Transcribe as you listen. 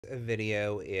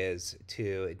Video is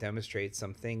to demonstrate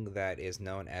something that is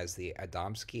known as the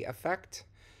Adamski Effect.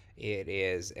 It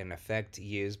is an effect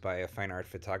used by a fine art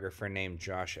photographer named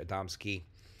Josh Adamski,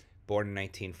 born in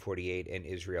 1948 in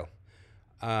Israel.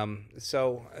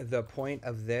 So the point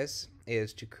of this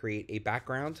is to create a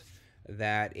background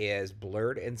that is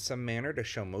blurred in some manner to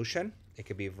show motion. It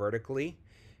could be vertically,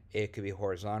 it could be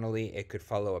horizontally, it could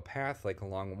follow a path like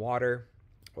along water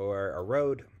or a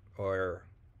road or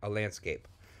a landscape.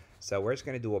 So we're just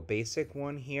going to do a basic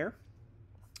one here.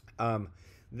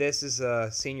 This is a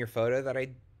senior photo that I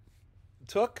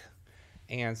took.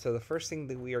 And so the first thing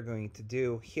that we are going to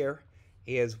do here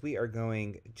is we are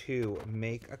going to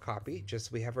make a copy, just so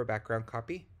we have our background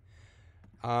copy.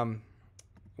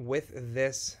 With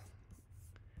this,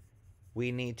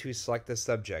 we need to select the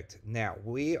subject. Now,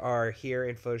 we are here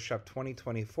in Photoshop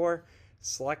 2024.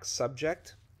 Select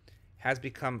subject has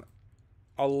become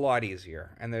a lot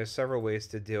easier, and there's several ways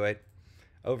to do it.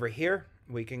 Over here,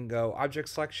 we can go object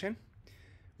selection.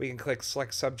 We can click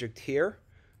select subject here,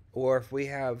 or if we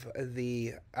have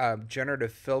the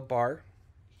generative fill bar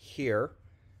here,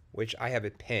 which I have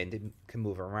it pinned and can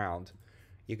move around,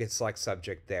 you can select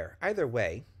subject there. Either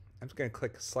way, I'm just going to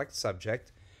click select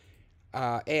subject.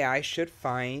 AI should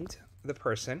find the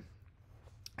person,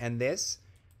 and this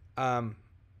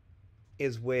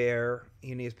is where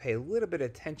you need to pay a little bit of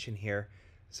attention here.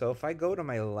 So if I go to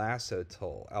my lasso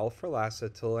tool, L for lasso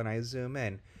tool, and I zoom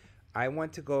in, I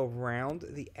want to go around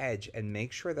the edge and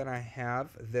make sure that I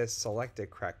have this selected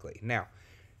correctly. Now,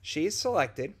 she's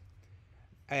selected,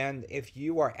 and if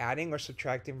you are adding or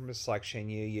subtracting from a selection,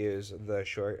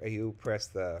 you press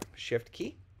the Shift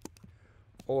key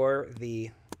or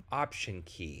the Option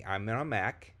key. I'm on a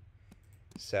Mac,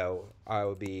 so I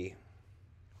will be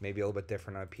maybe a little bit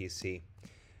different on a PC.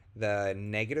 The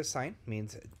negative sign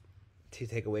means to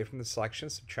take away from the selection,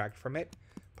 subtract from it.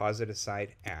 Positive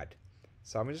side, add.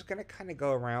 So I'm just going to kind of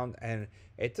go around, and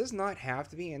it does not have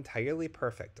to be entirely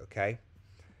perfect, okay?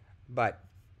 But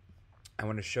I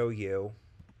want to show you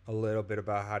a little bit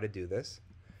about how to do this.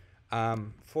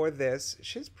 For this,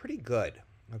 she's pretty good,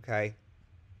 okay?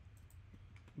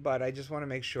 But I just want to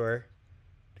make sure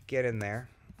to get in there.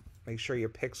 Make sure your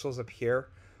pixels up here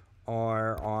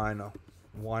are on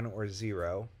 1 or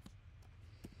 0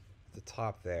 at the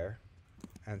top there.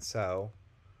 And so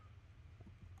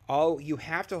you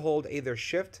have to hold either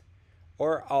Shift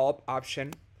or Alt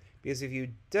Option, because if you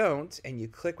don't and you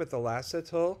click with the lasso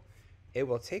tool, it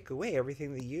will take away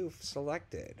everything that you've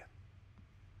selected.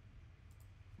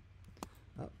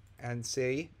 And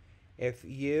see, if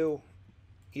you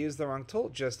use the wrong tool,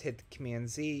 just hit Command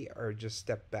Z or just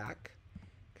step back.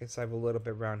 Okay, so I have a little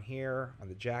bit around here on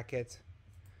the jacket.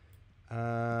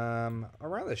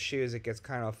 Around the shoes, it gets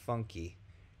kind of funky.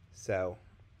 So,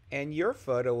 and your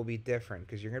photo will be different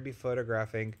because you're going to be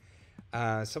photographing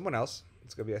someone else.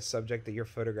 It's going to be a subject that you're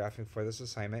photographing for this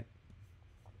assignment,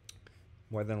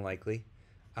 more than likely.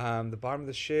 The bottom of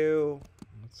the shoe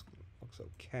looks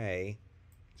okay.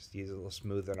 Just use it a little,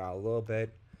 smooth it out a little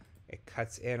bit. It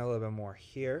cuts in a little bit more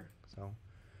here. So,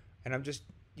 and I'm just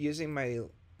using my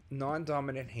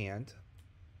non-dominant hand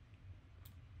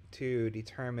to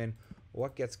determine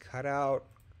what gets cut out.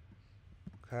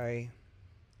 Okay.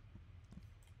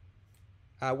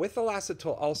 With the lasso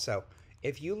tool also,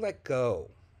 if you let go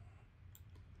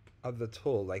of the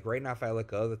tool, like right now if I let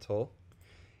go of the tool,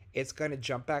 it's going to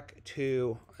jump back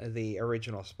to the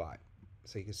original spot.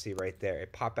 So you can see right there,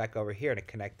 it popped back over here and it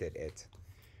connected it.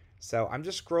 So I'm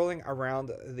just scrolling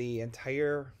around the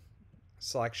entire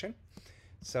selection.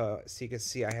 So you can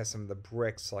see I have some of the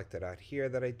bricks selected out here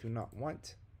that I do not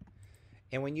want.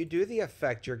 And when you do the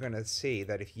effect, you're going to see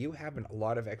that if you have a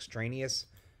lot of extraneous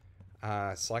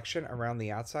selection around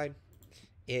the outside,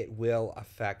 it will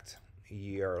affect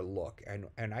your look.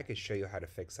 And I could show you how to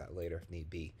fix that later if need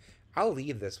be. I'll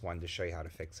leave this one to show you how to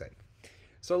fix it.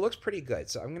 So it looks pretty good.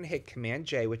 So I'm going to hit Command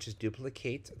J, which is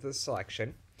duplicate the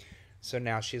selection. So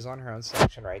now she's on her own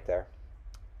selection right there.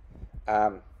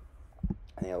 I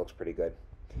think it looks pretty good.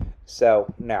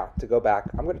 So now to go back,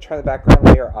 I'm going to turn the background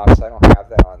layer off so I don't have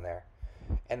that on there.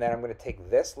 And then I'm going to take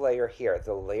this layer here,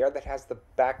 the layer that has the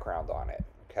background on it,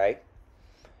 okay?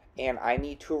 And I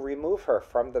need to remove her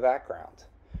from the background.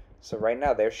 So right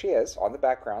now, there she is on the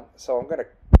background. So I'm going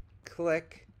to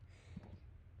click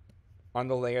on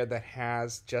the layer that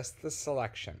has just the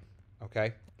selection,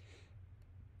 okay?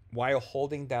 While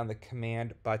holding down the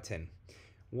Command button.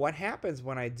 What happens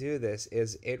when I do this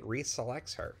is it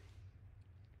reselects her.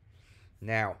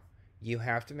 Now, you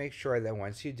have to make sure that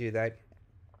once you do that,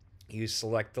 you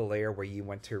select the layer where you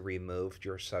want to remove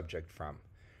your subject from.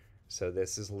 So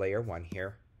this is layer 1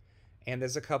 here. And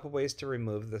there's a couple ways to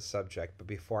remove the subject, but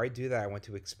before I do that, I want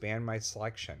to expand my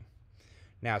selection.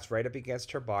 Now it's right up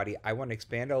against her body. I want to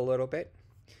expand it a little bit.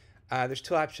 There's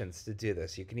two options to do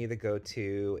this. You can either go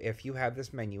to, if you have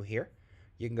this menu here,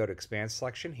 you can go to expand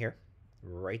selection here,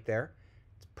 right there.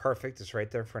 It's perfect, it's right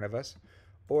there in front of us.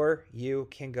 Or you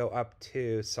can go up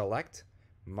to select,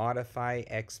 modify,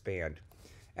 expand.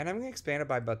 And I'm going to expand it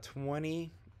by about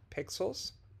 20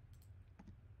 pixels.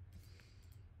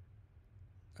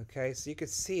 Okay, so you can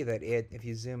see that it, if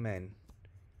you zoom in,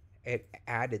 it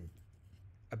added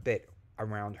a bit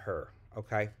around her.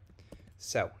 Okay,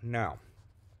 so now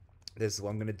this is what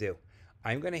I'm going to do.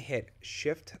 I'm going to hit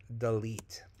Shift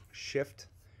Delete. Shift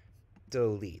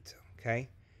Delete. Okay,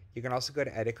 you can also go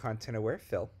to Edit Content Aware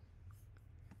Fill,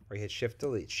 or you hit Shift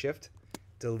Delete. Shift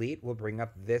Delete will bring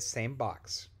up this same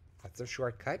box. That's a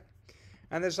shortcut.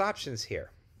 And there's options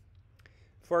here: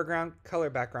 foreground color,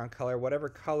 background color, whatever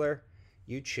color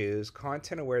you choose.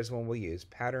 Content aware is one we'll use.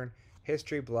 Pattern,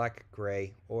 history, black,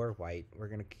 gray, or white. We're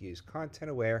going to use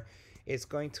content aware. It's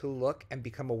going to look and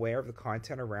become aware of the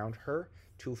content around her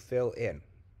to fill in.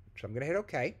 So I'm going to hit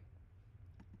OK.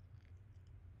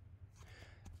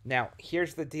 Now,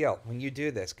 here's the deal. When you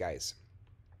do this, guys,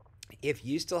 if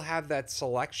you still have that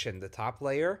selection, the top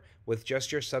layer with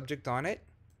just your subject on it,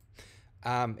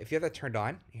 if you have that turned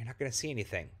on, you're not going to see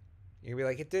anything. You're going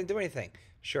to be like, it didn't do anything.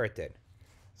 Sure, it did.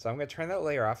 So I'm going to turn that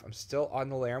layer off. I'm still on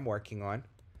the layer I'm working on.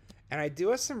 And I do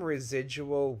have some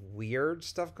residual weird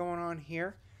stuff going on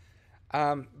here.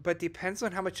 But depends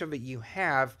on how much of it you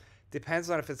have.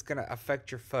 Depends on if it's going to affect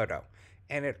your photo.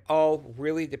 And it all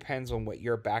really depends on what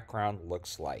your background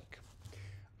looks like.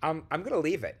 I'm going to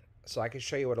leave it so I can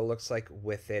show you what it looks like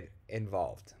with it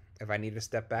involved. If I need to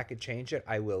step back and change it,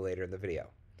 I will later in the video.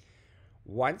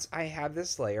 Once I have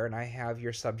this layer and I have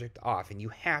your subject off, and you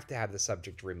have to have the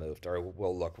subject removed or it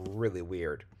will look really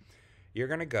weird, you're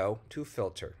going to go to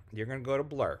Filter. You're going to go to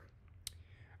Blur.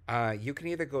 You can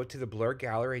either go to the Blur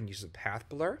Gallery and use the Path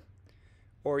Blur,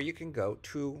 or you can go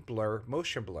to Blur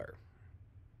Motion Blur.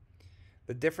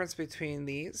 The difference between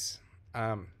these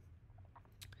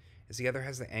is the other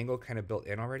has the angle kind of built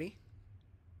in already.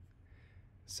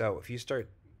 So if you start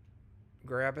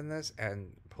grabbing this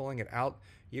and pulling it out,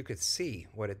 you could see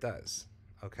what it does.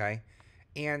 Okay,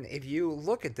 and if you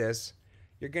look at this,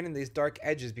 you're getting these dark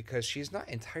edges because she's not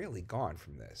entirely gone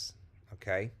from this.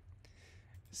 Okay,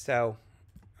 so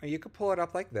you could pull it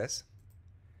up like this,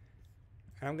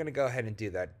 and I'm going to go ahead and do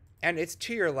that. And it's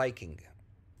to your liking.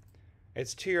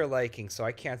 It's to your liking, so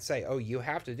I can't say, oh, you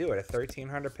have to do it at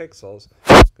 1300 pixels,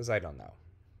 because I don't know.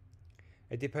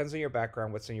 It depends on your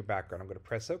background, what's in your background. I'm going to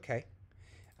press OK,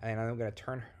 and I'm going to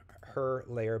turn her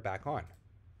layer back on.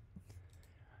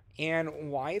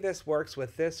 And why this works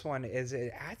with this one is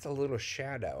it adds a little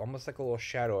shadow, almost like a little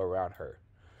shadow around her.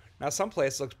 Now, some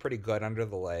place looks pretty good under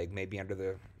the leg, maybe under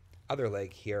the other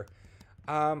leg here.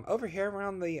 Over here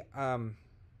around the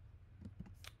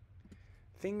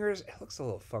fingers, it looks a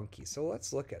little funky. So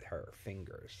let's look at her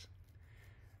fingers.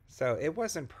 So it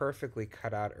wasn't perfectly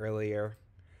cut out earlier.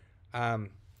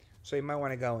 So you might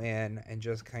want to go in and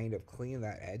just kind of clean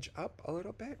that edge up a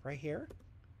little bit right here.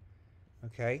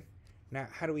 Okay. Now,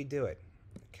 how do we do it?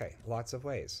 Okay, lots of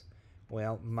ways.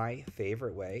 Well, my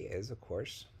favorite way is, of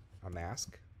course, a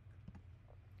mask.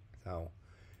 So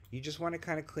you just want to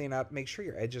kind of clean up, make sure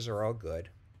your edges are all good.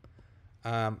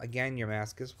 Again, your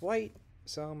mask is white,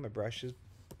 so my brush is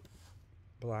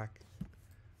black.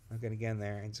 I'm going to get in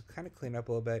there and just kind of clean up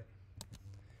a little bit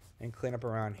and clean up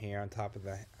around here on top of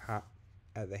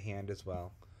the hand as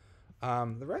well.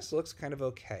 The rest looks kind of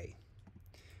okay.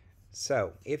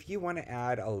 So if you want to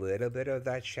add a little bit of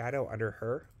that shadow under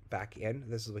her back in,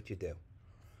 this is what you do.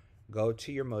 Go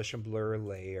to your motion blur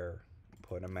layer,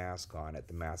 put a mask on it.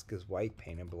 The mask is white,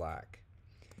 painted black.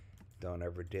 Don't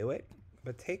overdo it,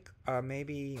 but take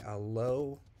maybe a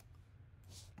low,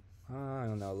 I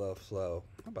don't know, low flow.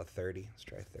 How about 30? Let's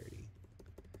try 30.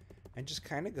 And just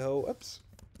kind of go, oops.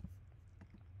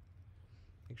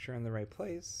 Make sure in the right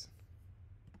place.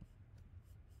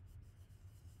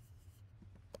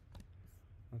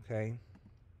 Okay,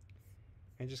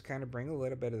 and just kind of bring a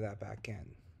little bit of that back in.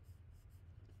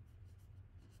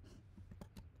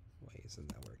 Why isn't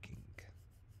that working?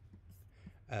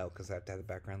 Oh, because I have to have the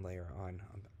background layer on.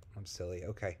 I'm silly.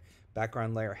 Okay,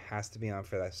 background layer has to be on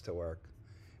for this to work,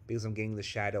 because I'm getting the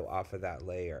shadow off of that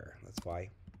layer. That's why. I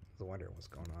was wondering what's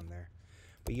going on there.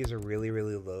 But use a really,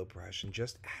 really low brush and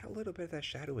just add a little bit of that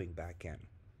shadowing back in.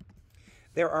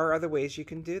 There are other ways you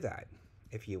can do that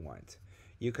if you want.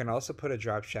 You can also put a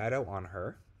drop shadow on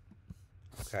her.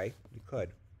 Okay, you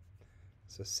could.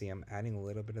 So see, I'm adding a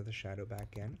little bit of the shadow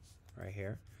back in right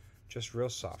here. Just real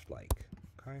soft like.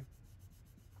 Okay.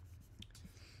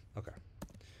 Okay.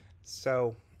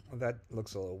 So that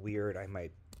looks a little weird. I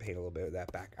might paint a little bit of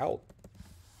that back out.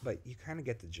 But you kind of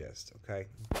get the gist, okay?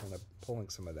 Kind of pulling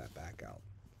some of that back out.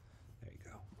 There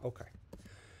you go. Okay.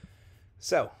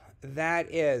 So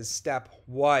that is step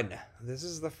 1. This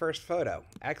is the first photo.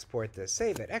 Export this,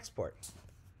 save it, export,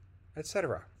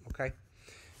 etc. Okay.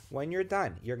 When you're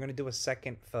done, you're going to do a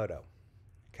second photo.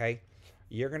 Okay.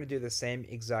 You're going to do the same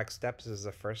exact steps as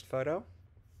the first photo.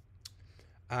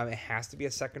 It has to be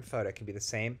a second photo. It can be the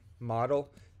same model,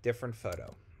 different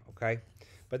photo. Okay.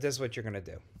 But this is what you're going to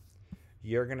do.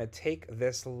 You're going to take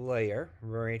this layer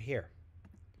right here.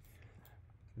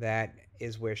 That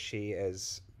is where she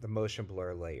is, the motion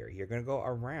blur layer. You're going to go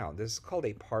around. This is called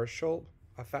a partial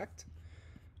effect,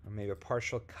 or maybe a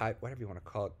partial cut, whatever you want to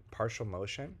call it, partial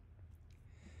motion.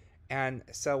 And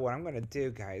so what I'm going to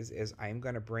do, guys, is I'm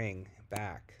going to bring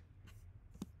back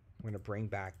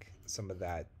some of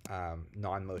that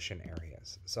non-motion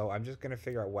areas. So I'm just going to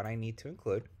figure out what I need to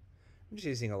include. I'm just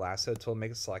using a lasso tool to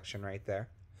make a selection right there.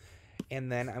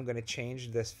 And then I'm going to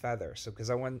change this feather. So because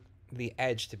I want the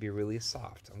edge to be really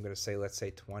soft, I'm going to say, let's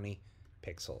say 20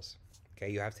 pixels. Okay,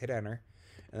 you have to hit enter.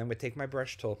 And then I'm going to take my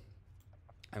brush tool.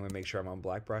 I'm going to make sure I'm on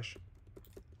black brush.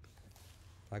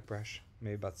 Black brush,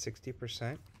 maybe about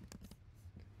 60%.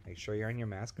 Make sure you're on your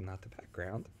mask and not the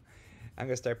background. I'm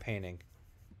going to start painting.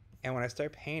 And when I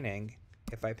start painting,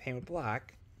 if I paint with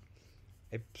black,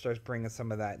 it starts bringing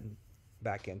some of that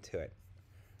back into it.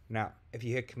 Now, if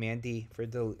you hit Command D for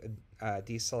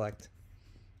deselect,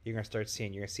 you're going to start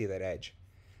seeing, you're going to see that edge.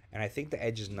 And I think the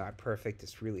edge is not perfect.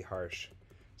 It's really harsh.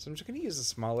 So I'm just going to use a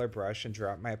smaller brush and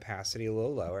drop my opacity a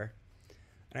little lower.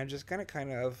 And I'm just going to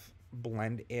kind of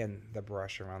blend in the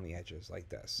brush around the edges like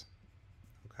this.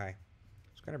 Okay?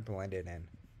 Just going to blend it in.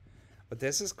 What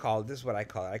this is called, this is what I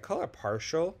call it. I call it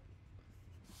partial.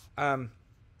 And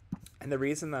the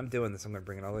reason that I'm doing this, I'm going to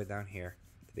bring it all the way down here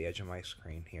to the edge of my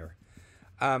screen here.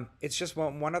 It's just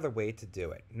one other way to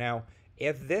do it. Now,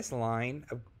 if this line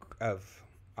of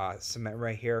cement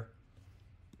right here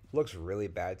looks really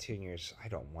bad to you and you're just, I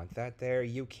don't want that there,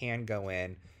 you can go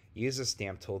in, use a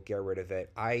stamp tool, get rid of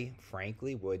it. I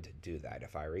frankly would do that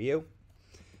if I were you,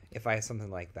 if I had something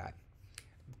like that.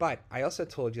 But I also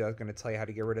told you I was going to tell you how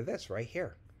to get rid of this right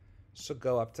here. So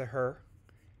go up to her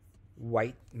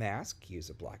white mask, use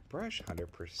a black brush,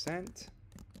 100%.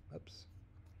 Oops.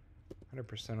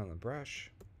 100% on the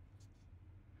brush.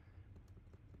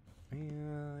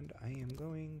 And I am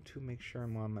going to make sure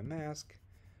I'm on my mask.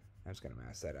 I'm just going to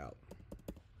mask that out.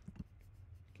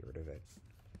 Get rid of it.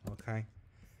 Okay.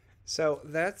 So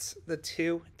that's the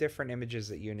 2 different images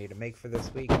that you need to make for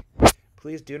this week.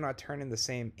 Please do not turn in the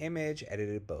same image,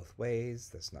 edited both ways.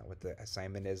 That's not what the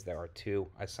assignment is. There are 2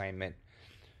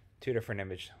 different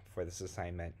images for this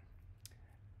assignment.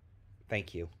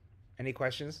 Thank you. Any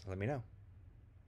questions? Let me know.